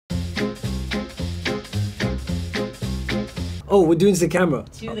Oh, we're doing to the camera.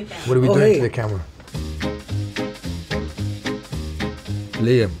 To the camera. What are we doing to the camera?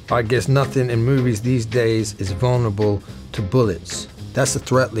 Liam, I guess nothing in movies these days is vulnerable to bullets. That's a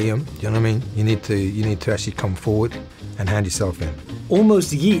threat, Liam. You know what I mean? You need to actually come forward and hand yourself in.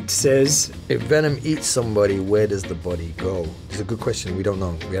 Almost Yeet says, if Venom eats somebody, where does the body go? It's a good question. We don't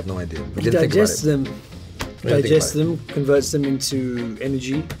know. We have no idea. We he didn't think about digests it. them. Digests them, converts them into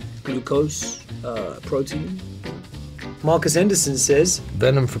energy, glucose, protein. Marcus Henderson says,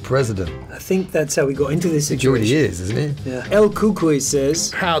 Venom for president. I think that's how we got into this He already situation. is, isn't he? Yeah. El Kukui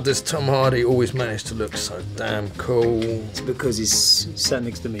says, How does Tom Hardy always manage to look so damn cool? it's because he's sat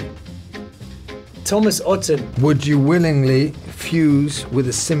next to me. Thomas Otten, Would you willingly fuse with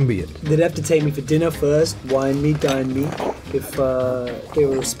a symbiote? they'd have to take me for dinner first, wine me, dine me. If they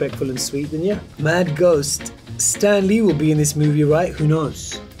were respectful and sweet, then yeah. Mad Ghost, Stan Lee will be in this movie, right? Who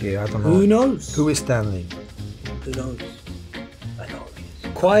knows? Yeah, I don't know. Who knows? Who is Stanley? Who knows? I know who he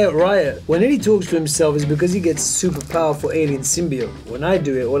is. Quiet Riot. When Eddie talks to himself, it's because he gets super powerful alien symbiote. When I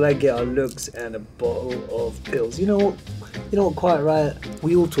do it, all I get are looks and a bottle of pills. You know what, Quiet Riot?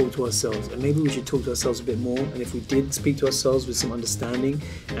 We all talk to ourselves, and maybe we should talk to ourselves a bit more. And if we did speak to ourselves with some understanding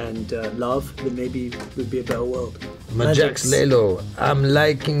and love, then maybe it would be a better world. Majax Lelo, I'm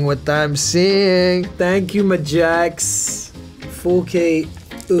liking what I'm seeing. Thank you, Majax. 4K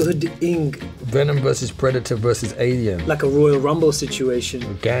Ing. Venom versus Predator versus Alien. Like a Royal Rumble situation.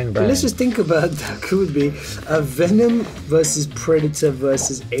 Gangbang. But let's just think about that. Could be a Venom versus Predator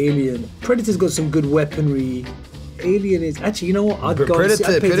versus Alien. Predator's got some good weaponry. Alien is actually, you know what? I'd go and see,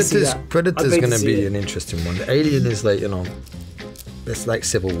 I'd pay to see that. Predator's I'd pay gonna to see be it. an interesting one. The Alien is like, you know, it's like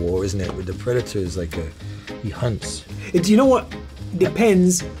Civil War, isn't it? With the Predator is like he hunts. You know what?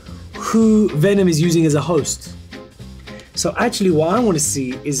 Depends who Venom is using as a host. So actually, what I want to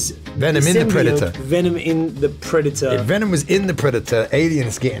see is Venom in the Predator. Venom in the Predator. If Venom was in the Predator, Alien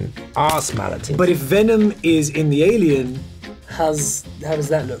is getting arse malleted. But if Venom is in the Alien, how does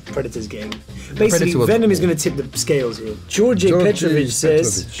that look? Predator's game. Basically, Venom is going to tip the scales here. George Petrovich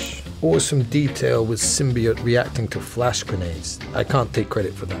says, awesome detail with symbiote reacting to flash grenades. I can't take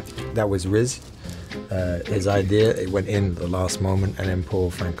credit for that. That was Riz. His idea. It went in the last moment, and then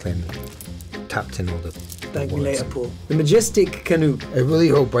Paul Franklin tapped in all the thank me later, Paul. The Majestic Canoe. I really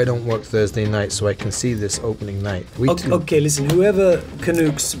hope I don't work Thursday night so I can see this opening night. Okay, listen, whoever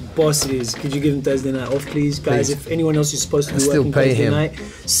Canuck's boss is, could you give him Thursday night off, please? Guys, if anyone else is supposed to be working Thursday night,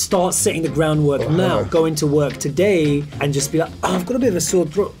 start setting the groundwork now. Go into work today and just be like, oh, I've got a bit of a sore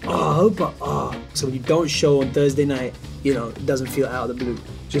throat. Oh, I hope So when you don't show on Thursday night, you know, it doesn't feel out of the blue.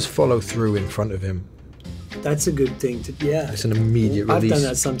 Just follow through in front of him. That's a good thing to, yeah. It's an immediate release. I've done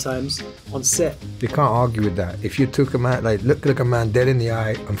that sometimes on set. You can't argue with that. If you took a man, like look a man dead in the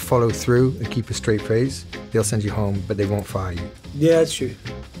eye and follow through and keep a straight face, they'll send you home, but they won't fire you. Yeah, that's true.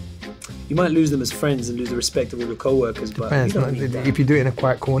 You might lose them as friends and lose the respect of all your co-workers, but Depends. you don't need that. If you do it in a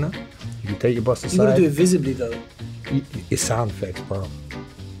quiet corner, you can take your boss aside. You gotta do it visibly though. It's sound effects, bro.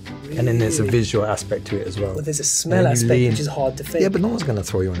 And then there's a visual aspect to it as well. Well, there's a smell aspect which is hard to fake. Yeah, but no one's gonna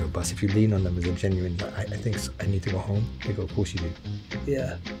throw you on a bus if you lean on them as a genuine. I think I need to go home. They go, of course you do.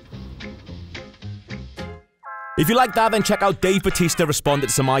 Yeah. If you like that, then check out Dave Bautista responded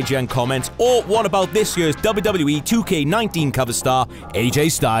to some IGN comments, or what about this year's WWE 2K19 cover star,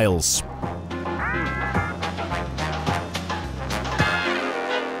 AJ Styles.